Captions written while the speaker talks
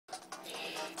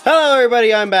Hello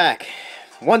everybody, I'm back.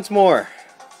 Once more.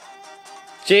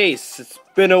 Jeez, it's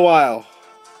been a while.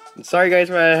 I'm sorry guys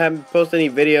for I haven't posted any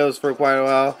videos for quite a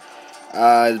while.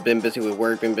 I've been busy with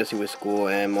work, been busy with school,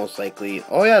 and most likely...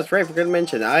 Oh yeah, that's right, forgot to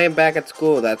mention, I am back at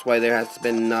school. That's why there has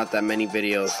been not that many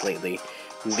videos lately.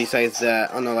 And besides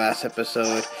that, on the last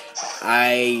episode,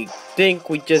 I think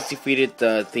we just defeated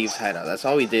the Thieves' Hideout. That's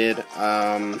all we did.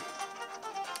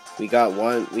 We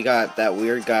got that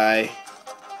weird guy.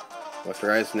 I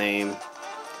forgot his name.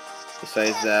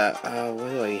 Besides that, what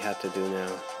do I have to do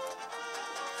now?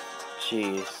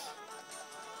 Jeez.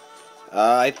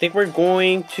 I think we're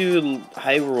going to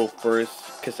Hyrule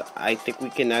first, because I think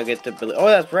we can now get the ability. Oh,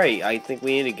 that's right. I think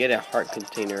we need to get a heart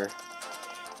container.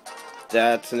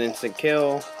 That's an instant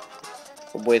kill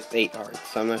with 8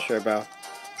 hearts. I'm not sure about.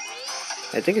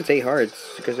 I think it's 8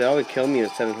 hearts, because it always killed me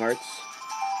with 7 hearts.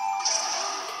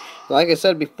 Like I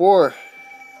said before.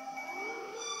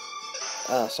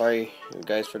 Sorry,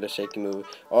 guys, for the shaky move.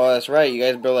 Oh, that's right. You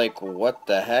guys be like, what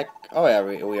the heck? Oh, yeah,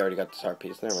 we already got this heart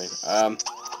piece. Never mind.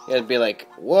 You guys be like,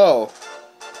 whoa.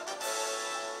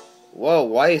 Whoa,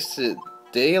 why is it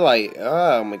daylight?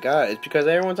 Oh, my God. It's because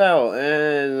everyone's out.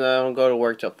 And I don't go to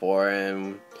work till 4.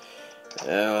 And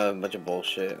a bunch of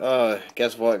bullshit. Oh,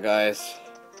 guess what, guys?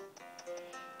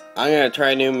 I'm going to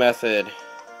try a new method.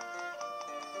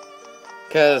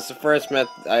 Because the first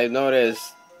method, I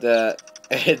noticed that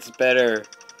it's better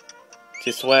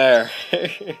to swear.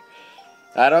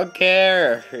 I don't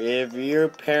care if your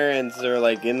parents are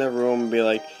like in the room and be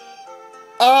like,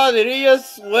 oh, did he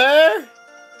just swear?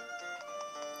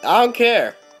 I don't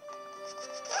care.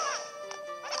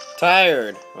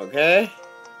 Tired, okay?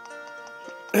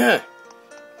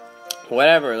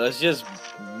 Whatever, let's just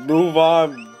move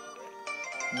on.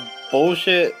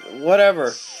 Bullshit,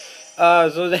 whatever.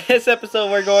 So this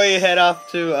episode we're going to head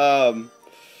off to,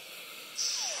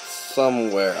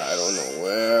 somewhere, I don't know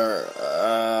where.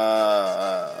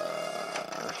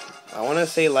 I want to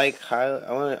say like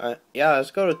yeah,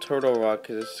 let's go to Turtle Rock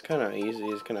because it's kind of easy.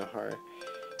 It's kind of hard.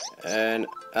 And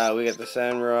we got the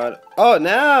sand rod. Oh,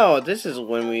 now this is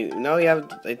when we have.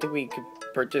 I think we could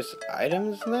purchase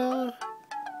items now.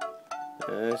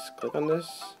 Let's click on this.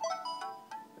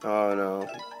 Oh no,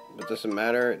 but does it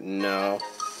matter? No,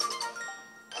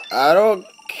 I don't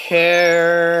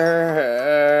care.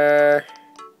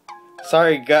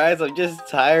 Sorry guys, I'm just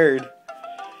tired.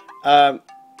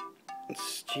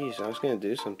 Jeez, I was gonna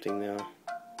do something now.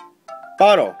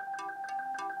 Bottle!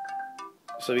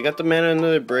 So we got the man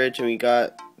under the bridge, and we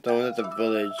got the one at the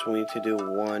village. We need to do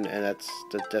one, and that's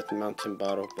the Death Mountain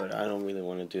bottle, but I don't really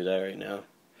want to do that right now.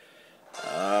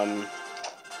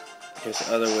 There's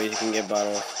other ways you can get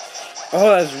bottles.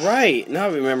 Oh, that's right! Now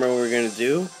I remember what we're gonna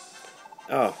do.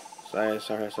 Oh, sorry,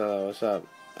 what's up?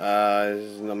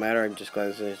 No matter, I'm just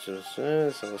glad it's just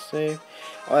so safe.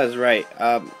 Oh, that's right.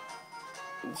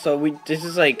 So this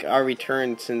is like our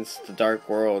return since the Dark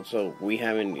World, so we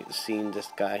haven't seen this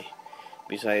guy.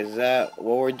 Besides that,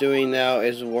 what we're doing now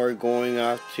is we're going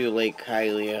off to Lake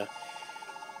Hylia.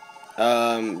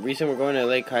 Reason we're going to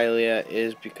Lake Hylia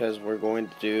is because we're going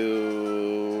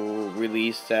to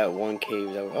release that one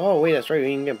cave. Oh wait, that's right,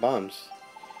 we can get bombs.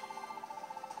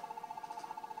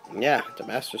 Yeah, the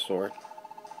Master Sword.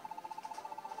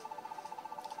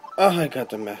 Oh, I got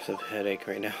the massive headache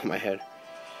right now in my head.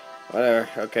 Whatever,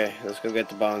 okay, let's go get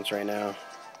the bombs right now.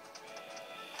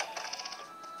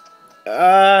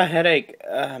 Headache.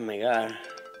 Oh my god.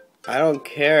 I don't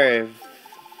care if...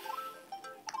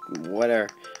 Whatever.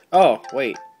 Oh,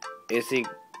 wait. Is he...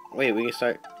 Wait, we can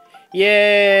start...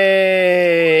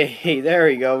 Yay! There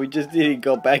we go, we just need to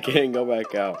go back in and go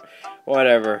back out.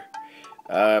 Whatever.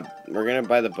 We're gonna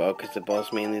buy the bow because the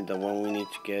bow's mainly the one we need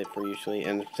to get for usually,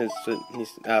 and since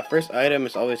first item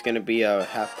is always gonna be a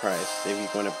half price if you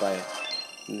want to buy it.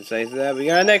 And besides that, we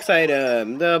got our next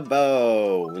item, the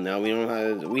bow. Now we don't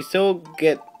have, we still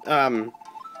get our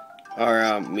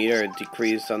meter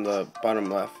decrease on the bottom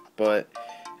left, but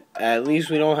at least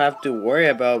we don't have to worry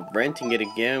about renting it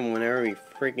again whenever we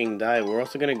freaking die. We're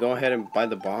also gonna go ahead and buy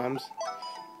the bombs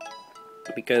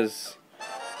because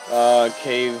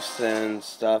caves and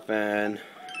stuff, and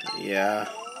yeah.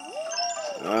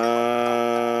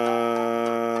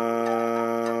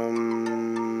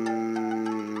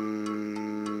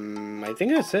 I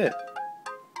think that's it.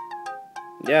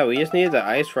 Yeah, we just needed the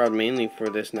ice rod mainly for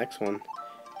this next one.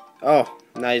 Oh,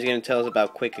 now he's gonna tell us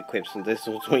about quick equips, and this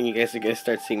is when you guys are gonna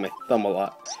start seeing my thumb a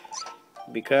lot.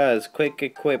 Because quick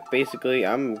equip, basically,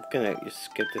 I'm gonna just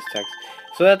skip this text.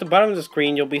 So at the bottom of the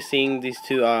screen, you'll be seeing these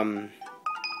two,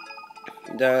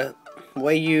 the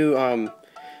way you,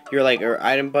 your like, or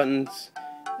item buttons,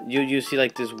 you see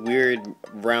like this weird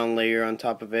round layer on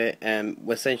top of it, and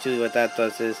essentially what that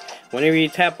does is whenever you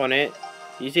tap on it,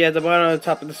 you see at the bottom of the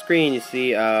top of the screen, you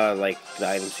see like the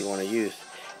items you want to use,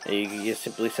 and you can just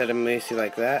simply set them basically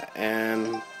like that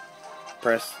and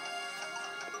press.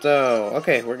 So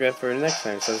okay, we're good for the next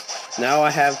time. So now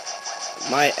I have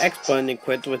my X button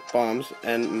equipped with bombs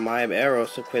and my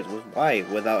arrows equipped with Y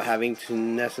without having to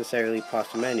necessarily pause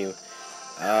the menu.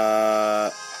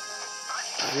 I'm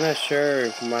not sure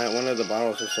if one of the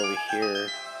bottles is over here.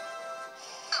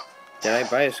 Did I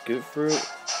buy a scoop fruit?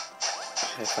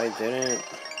 If I didn't,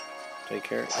 take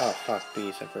care. Oh fuck,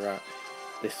 bees! I forgot.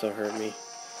 They still hurt me.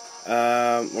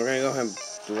 We're gonna go ahead and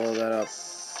blow that up.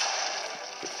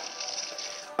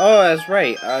 Oh, that's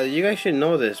right. You guys should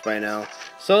know this by now.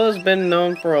 Solo's been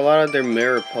known for a lot of their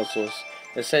mirror puzzles.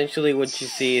 Essentially, what you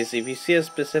see is if you see a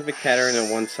specific pattern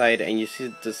on one side and you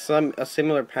see a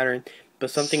similar pattern, but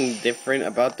something different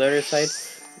about the other side,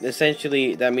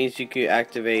 essentially that means you could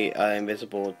activate an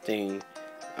invisible thing.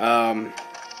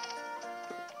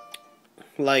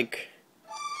 Like,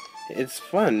 it's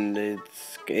fun.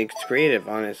 It's creative.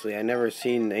 Honestly, I never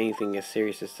seen anything as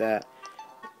serious as that.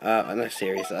 Not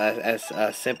serious,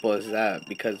 as simple as that,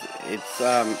 because it's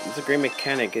a great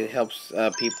mechanic. It helps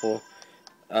people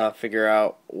figure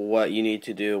out what you need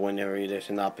to do whenever there's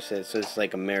an opposite. So it's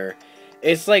like a mirror.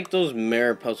 It's like those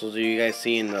mirror puzzles that you guys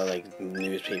see in the like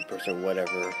newspapers or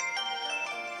whatever.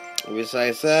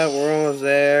 Besides that, we're almost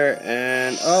there,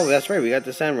 and oh, that's right, we got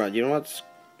the sand rod. You know what's?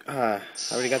 I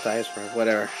already got the ice rod.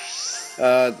 Whatever.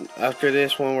 After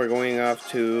this one, we're going off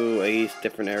to a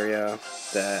different area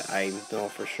that I know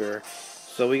for sure.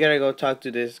 So we gotta go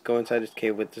go inside this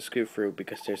cave with the scoop fruit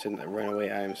because there's a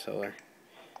runaway item seller.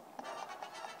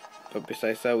 But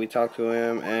besides that, we talk to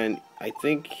him, and I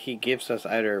think he gives us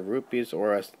either rupees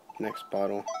or a next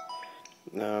bottle.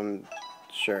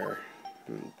 Sure,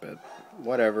 but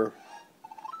whatever.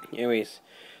 Anyways,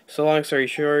 so long story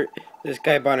short, this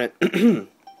guy bought it.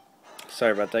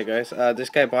 Sorry about that, guys. This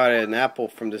guy bought an apple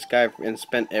from this guy and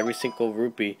spent every single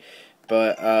rupee.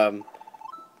 But,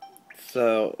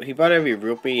 so he bought every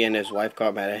rupee and his wife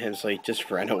got mad at him, so he just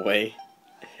ran away.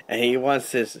 And he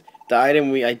wants the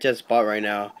item I just bought right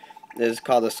now is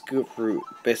called a scoop fruit.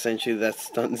 But essentially, that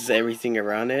stuns everything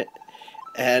around it.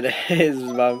 And his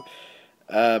mom,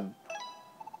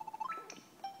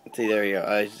 see, there you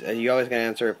go. You always gotta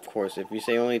answer, of course. If you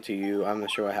say only to you, I'm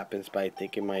not sure what happens, but I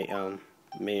think it might,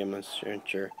 made him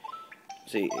unsure.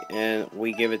 See, and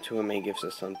we give it to him and he gives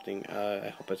us something.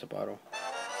 I hope it's a bottle.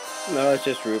 No, it's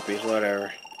just rupees,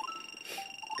 whatever.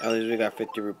 At least we got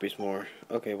 50 rupees more.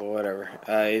 Okay, well, whatever.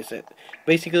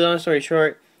 Basically, long story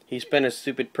short, he spent a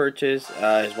stupid purchase,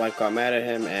 his wife got mad at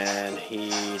him, and he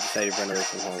decided to run away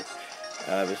from home.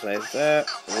 Besides that,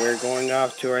 we're going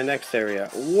off to our next area.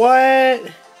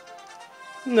 What?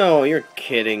 No, you're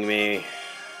kidding me.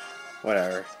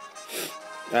 Whatever.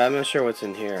 I'm not sure what's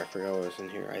in here. I forgot what was in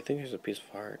here. I think there's a piece of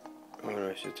heart. Oh no,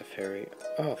 it's just a fairy.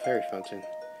 Oh, fairy fountain.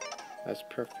 That's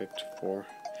perfect for...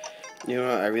 You know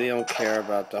what? I really don't care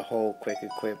about the whole quick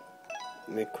equip.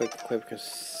 The quick equip can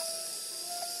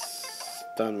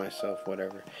stun myself,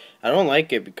 whatever. I don't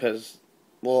like it because...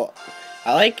 Well,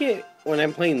 I like it when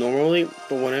I'm playing normally,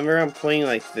 but whenever I'm playing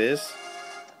like this,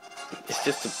 it's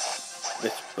just...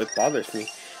 it bothers me.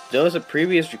 There was a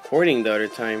previous recording the other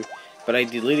time, but I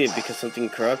deleted it because something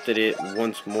corrupted it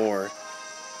once more.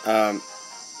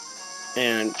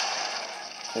 And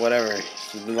whatever.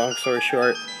 Long story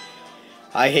short,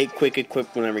 I hate quick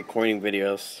equip when I'm recording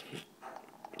videos.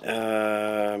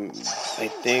 I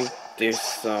think there's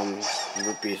some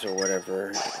rupees or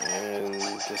whatever, and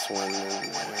this one,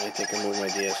 I think I moved my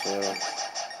DS a little.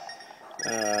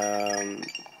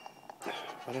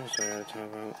 What else do I gotta talk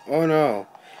about? Oh no!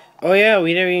 Oh yeah,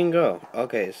 we didn't even go.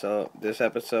 Okay, so this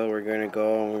episode we're gonna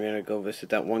go visit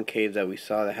that one cave that we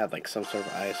saw that had like some sort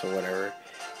of ice or whatever.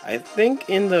 I think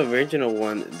in the original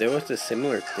one there was a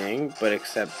similar thing, but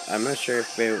except I'm not sure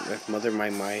if Mother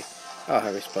Mai. Oh,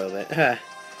 have I spoiled it?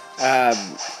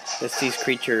 It's these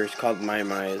creatures called Mai,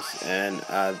 and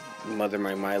Mother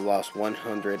Mai lost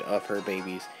 100 of her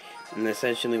babies, and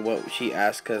essentially what she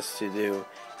asked us to do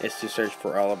is to search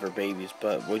for all of her babies,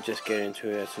 but we'll just get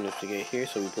into it as soon as we get here.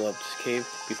 So we blow up this cave.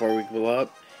 Before we blow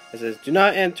up, it says, "Do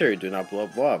not enter, do not blow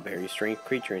up, very strange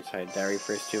creature inside." That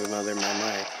refers to Mother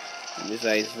Mai.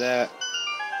 Besides that,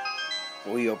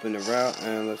 we open the route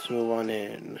and let's move on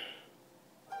in.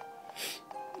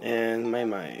 And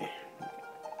Mai.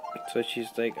 So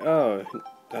she's like, "Oh,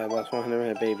 I lost 100 of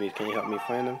my babies, can you help me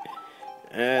find them?"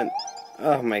 And,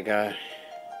 oh my god.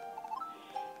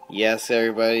 Yes,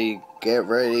 everybody, get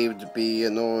ready to be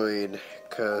annoyed,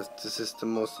 because this is the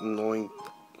most annoying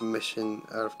mission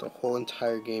out of the whole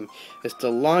entire game. It's the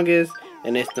longest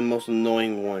and it's the most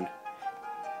annoying one.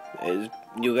 As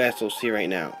you guys will see right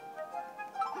now.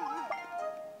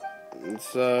 And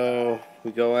so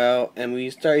we go out and we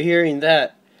start hearing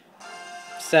that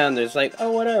sound. It's like,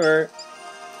 oh, whatever.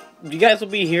 You guys will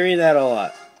be hearing that a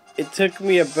lot. It took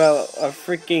me about a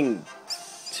freaking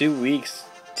 2 weeks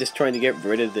just trying to get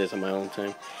rid of this on my own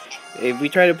time. If we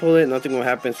try to pull it, nothing will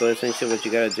happen. So essentially what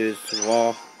you gotta do is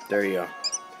wall. There you go.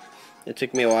 It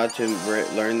took me a while to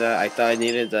learn that. I thought I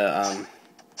needed the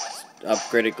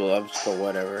upgraded gloves, but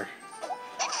whatever.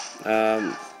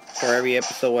 For every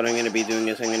episode, what I'm going to be doing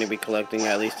is I'm going to be collecting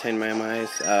at least 10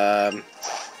 Mai-Mais.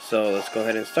 So let's go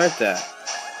ahead and start that.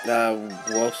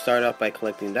 We'll start off by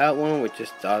collecting that one, which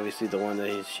is obviously the one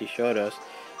that she showed us.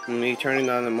 And we turning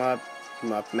on the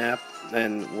map,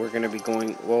 and we're going to be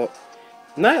going, well,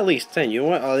 not at least 10, you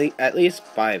want at least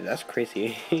 5, that's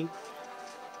crazy.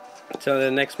 So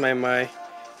the next Mai-Mai,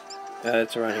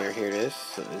 it's around here, here it is.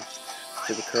 So it's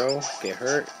Stupid Crow, get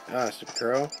hurt, Stupid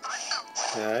Crow.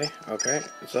 Okay,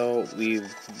 so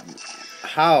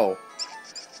how?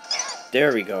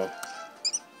 There we go.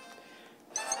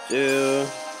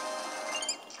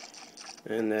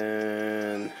 And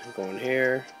then going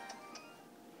here.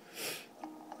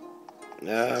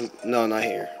 No, not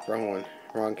here. Wrong one.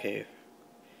 Wrong cave.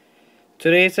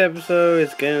 Today's episode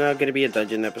is not gonna be a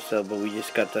dungeon episode, but we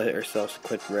just got ourselves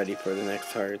quick ready for the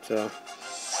next heart. So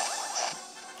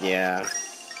yeah.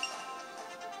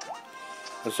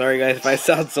 I'm sorry guys if I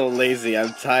sound so lazy.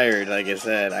 I'm tired, like I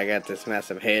said. I got this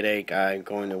massive headache. I'm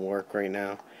going to work right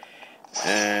now.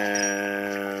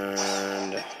 And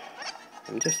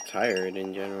I'm just tired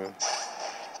in general.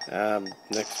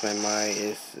 Next Mai-Mai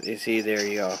is here. There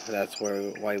you go. That's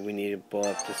why we need to blow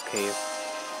up this cave.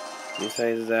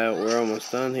 Besides that, we're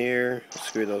almost done here.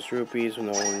 Screw those rupees.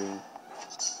 No one,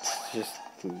 just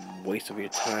waste of your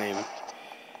time.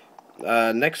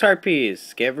 Next heart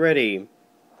piece. Get ready.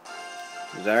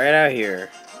 It's alright out here.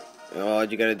 All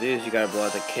you gotta do is you gotta blow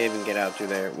out the cave and get out through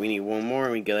there. We need one more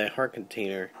and we get a heart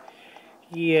container.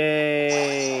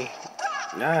 Yay!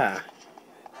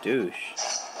 Douche.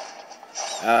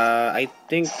 I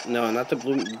think no, not the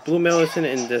blue medicine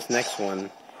in this next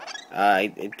one. I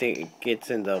think it gets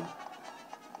in the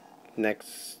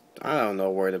next. I don't know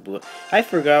where the blue. I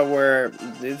forgot where.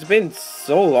 It's been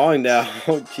so long now.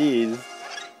 Oh jeez,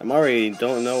 I'm already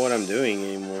don't know what I'm doing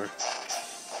anymore.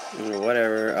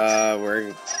 Whatever.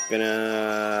 We're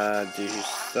gonna do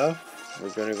stuff.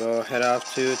 We're gonna go head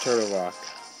off to Turtle Rock.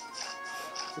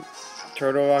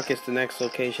 Turtle Rock is the next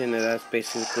location, and that's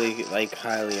basically like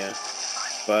Hylia,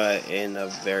 but in a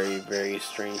very, very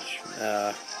strange.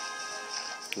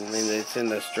 It's in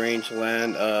the strange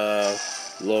land of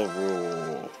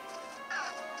Lorule.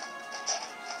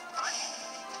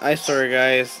 I sorry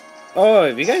guys. Oh,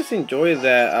 if you guys enjoyed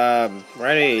that,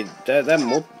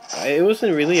 it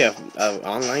wasn't really a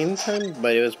online time,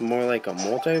 but it was more like a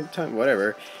multi-time,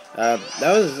 whatever. That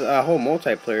was a whole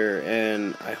multiplayer,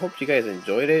 and I hope you guys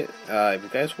enjoyed it. If you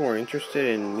guys were interested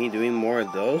in me doing more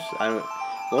of those, the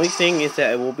only thing is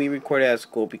that it will be recorded at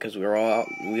school because we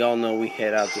all know we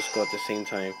head out to school at the same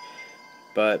time.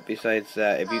 But besides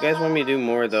that, if you guys want me to do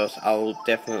more of those, I'll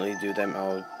definitely do them.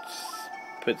 I'll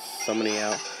put somebody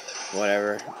out,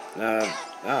 whatever.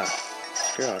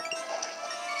 Screw off.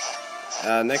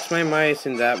 Next Mai-Mai is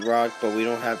in that rock, but we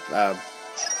don't have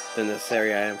the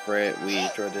necessary item for it. We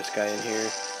throw this guy in here.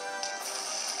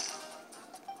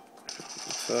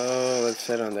 So let's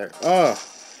head on there. Oh,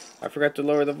 I forgot to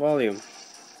lower the volume.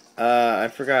 I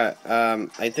forgot.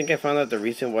 I think I found out the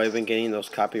reason why I've been getting those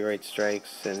copyright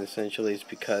strikes, and essentially it's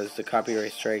because the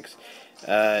copyright strikes.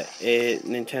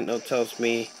 Nintendo tells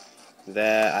me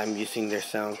that I'm using their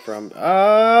sound from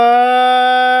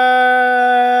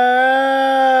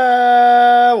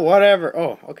whatever.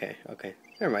 Oh, okay,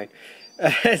 never mind.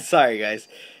 Sorry guys.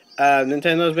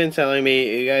 Nintendo's been telling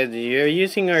me, you guys, you're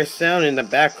using our sound in the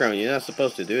background. You're not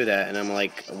supposed to do that. And I'm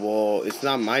like, well, it's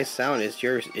not my sound. It's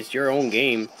your own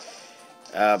game.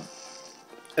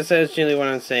 Essentially, what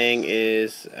I'm saying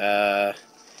is,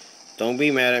 don't be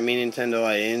mad at me, Nintendo.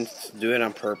 I didn't do it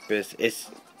on purpose.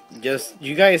 It's just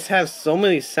you guys have so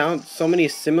many similar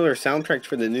soundtracks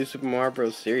for the new Super Mario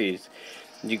Bros. Series.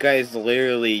 You guys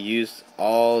literally use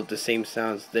all the same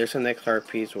sounds. There's a next heart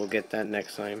piece. We'll get that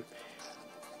next time.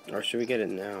 Or should we get it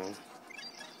now?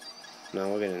 No,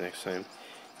 we'll get it next time.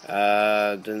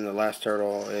 Then the last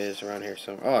turtle is around here.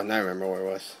 So, oh, now I remember where it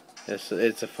was.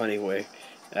 It's a funny way.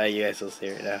 You guys will see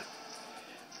it now.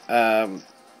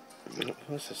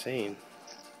 What's the saying?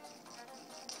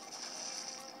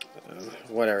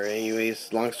 Whatever.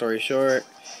 Anyways, long story short,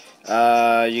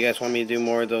 You guys want me to do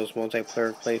more of those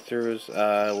multiplayer playthroughs?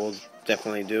 We'll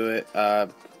definitely do it.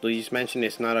 Please mention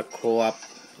it's not a co-op,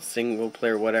 single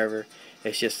player, whatever.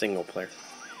 It's just single player.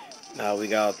 We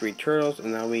got all 3 turtles,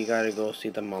 and now we gotta go see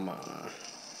the mama.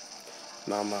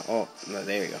 Oh, no,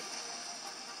 there you go.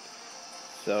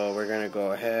 So we're gonna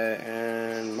go ahead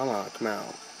and mama, come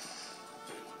out.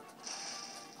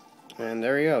 And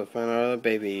there we go, found all the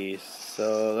babies.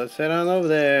 So let's head on over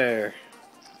there.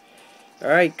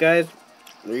 Alright guys,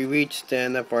 we reached the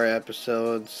end of our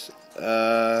episodes.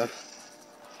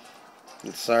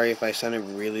 Sorry if I sounded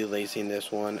really lazy in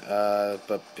this one,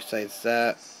 but besides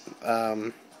that,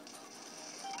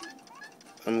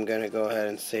 I'm gonna go ahead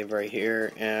and save right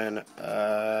here, and,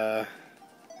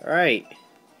 alright.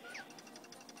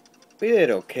 We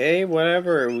did okay,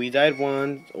 whatever. We died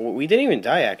once. We didn't even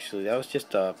die, actually. That was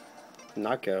just a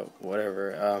knockout,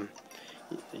 whatever.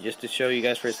 Just to show you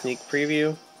guys for a sneak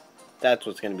preview, that's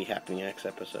what's going to be happening next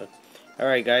episode.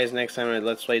 Alright guys, next time on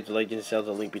Let's Play The Legend of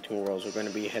Zelda Link Between Worlds, we're going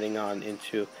to be heading on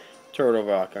into Turtle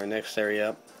Rock, our next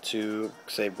area, to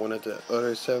save one of the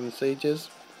other 7 stages.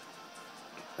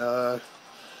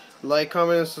 Like,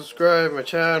 comment, and subscribe my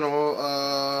channel.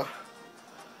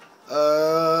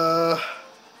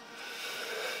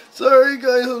 Sorry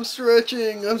guys, I'm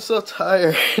stretching, I'm so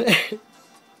tired.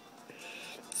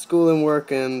 School and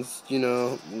work and, you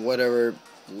know, whatever.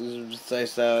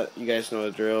 Besides that, you guys know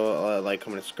the drill. Like,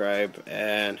 comment, subscribe,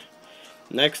 and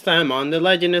next time on The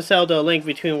Legend of Zelda Link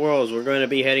Between Worlds, we're going to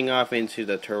be heading off into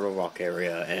the Turtle Rock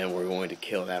area, and we're going to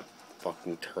kill that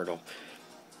fucking turtle.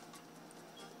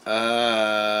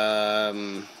 Alright,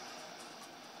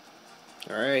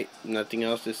 nothing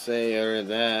else to say other than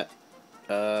that.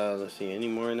 Let's see, any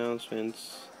more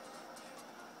announcements?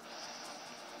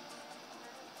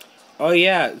 Oh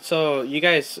yeah, so you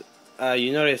guys,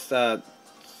 you noticed,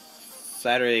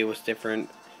 Saturday was different.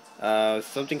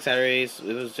 Something Saturdays,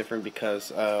 it was different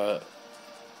because, I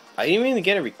didn't even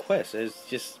get a request. It's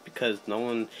just because no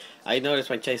one, I noticed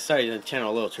I started the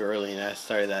channel a little too early, and I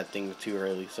started that thing too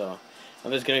early, so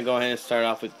I'm just gonna go ahead and start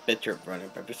off with BitTrip Runner.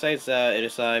 But besides that, it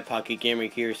is Pocket Gamer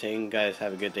here saying, guys,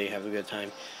 have a good day, have a good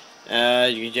time.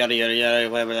 Yada yada yada,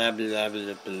 blah blah blah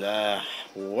blah blah,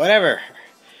 whatever.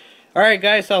 Alright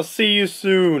guys, I'll see you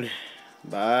soon.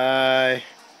 Bye.